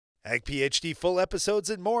Ag PhD full episodes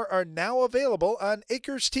and more are now available on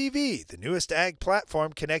Acres TV, the newest ag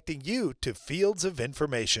platform connecting you to fields of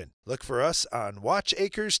information. Look for us on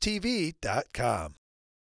watchacrestv.com.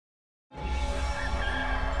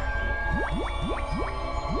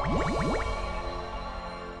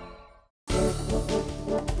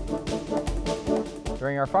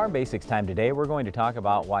 During our Farm Basics time today, we're going to talk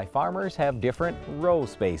about why farmers have different row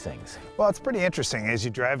spacings. Well, it's pretty interesting as you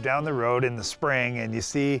drive down the road in the spring and you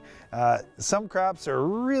see some crops are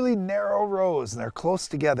really narrow rows and they're close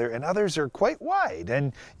together, and others are quite wide.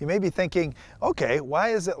 And you may be thinking, okay, why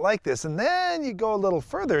is it like this? And then you go a little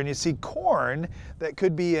further and you see corn that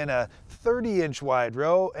could be in a 30-inch wide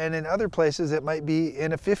row, and in other places it might be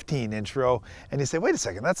in a 15-inch row. And you say, wait a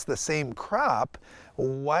second, that's the same crop.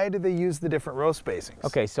 Why do they use the different row spacings?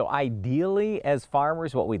 Okay, so ideally as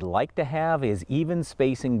farmers, what we'd like to have is even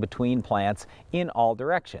spacing between plants in all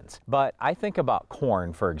directions. But I think about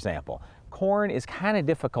corn, for example. Corn is kind of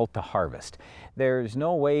difficult to harvest. There's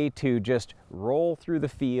no way to just roll through the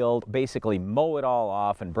field, basically mow it all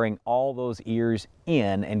off and bring all those ears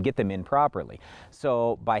in and get them in properly.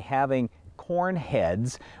 So by having corn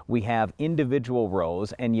heads, we have individual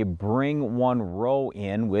rows, and you bring one row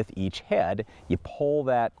in with each head. You pull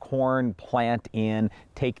that corn plant in,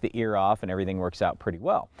 take the ear off, and everything works out pretty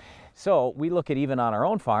well. So we look at, even on our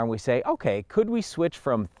own farm, we say, okay, could we switch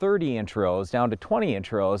from 30-inch rows down to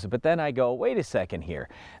 20-inch rows? But then I go, wait a second here.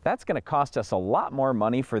 That's going to cost us a lot more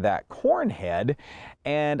money for that corn head,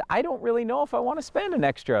 and I don't really know if I want to spend an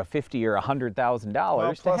extra $50,000 or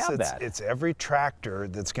 $100,000 to have that. It's every tractor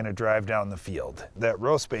that's going to drive down the field. That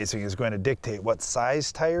row spacing is going to dictate what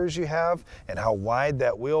size tires you have and how wide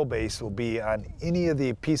that wheelbase will be on any of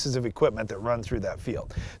the pieces of equipment that run through that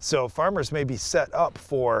field. So farmers may be set up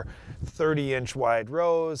for 30-inch wide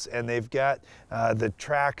rows, and they've got the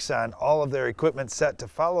tracks on all of their equipment set to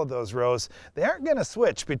follow those rows. They aren't going to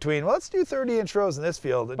switch between, well, let's do 30-inch rows in this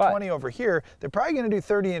field and 20 over here. They're probably going to do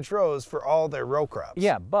 30-inch rows for all their row crops.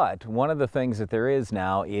 Yeah, but one of the things that there is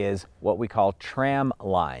now is what we call tram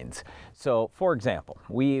lines. So, for example,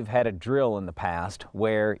 we've had a drill in the past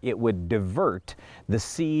where it would divert the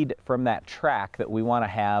seed from that track that we want to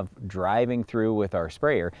have driving through with our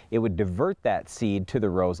sprayer. It would divert that seed to the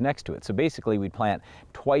rows next to it. So basically we'd plant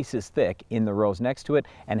twice as thick in the rows next to it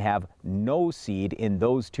and have no seed in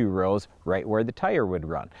those two rows right where the tire would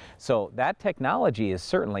run. So that technology is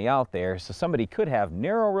certainly out there. So somebody could have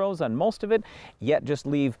narrow rows on most of it, yet just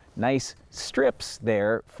leave nice strips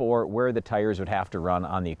there for where the tires would have to run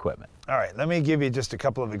on the equipment. All right, let me give you just a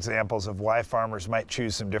couple of examples of why farmers might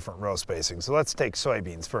choose some different row spacing. So let's take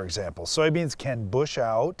soybeans, for example. Soybeans can bush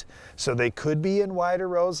out, so they could be in wider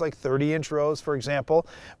rows, like 30-inch rows, for example,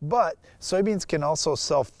 but soybeans can also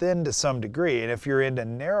self-thin to some degree. And if you're in a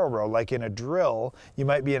narrow row, like in a drill, you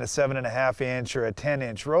might be in a 7.5-inch or a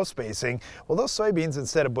 10-inch row spacing. Well, those soybeans,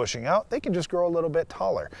 instead of bushing out, they can just grow a little bit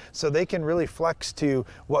taller. So they can really flex to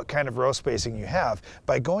what kind of row spacing you have.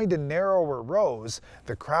 By going to narrower rows,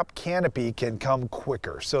 the crop canopy can come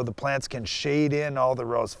quicker, so the plants can shade in all the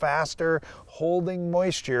rows faster, holding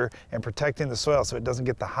moisture and protecting the soil so it doesn't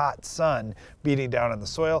get the hot sun beating down on the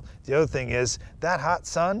soil. The other thing is that hot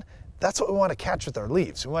sun, that's what we want to catch with our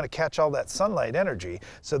leaves. We want to catch all that sunlight energy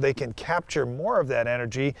so they can capture more of that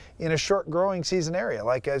energy in a short growing season area,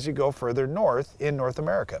 like as you go further north in North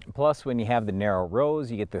America. Plus, when you have the narrow rows,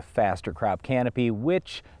 you get the faster crop canopy,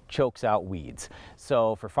 which chokes out weeds.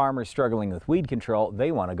 So for farmers struggling with weed control,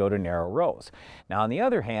 they want to go to narrow rows. Now, on the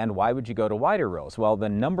other hand, why would you go to wider rows? Well, the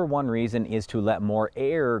number one reason is to let more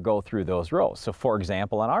air go through those rows. So for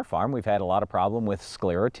example, on our farm, we've had a lot of problem with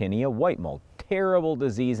sclerotinia white mold. Terrible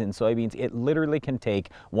disease in soybeans. It literally can take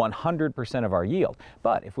 100% of our yield.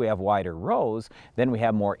 But if we have wider rows, then we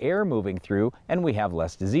have more air moving through and we have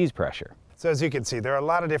less disease pressure. So as you can see, there are a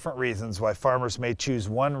lot of different reasons why farmers may choose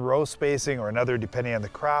one row spacing or another depending on the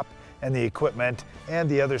crop and the equipment and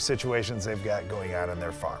the other situations they've got going on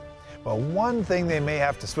their farm. Well, one thing they may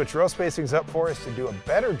have to switch row spacings up for is to do a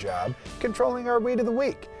better job controlling our weed of the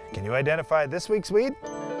week. Can you identify this week's weed?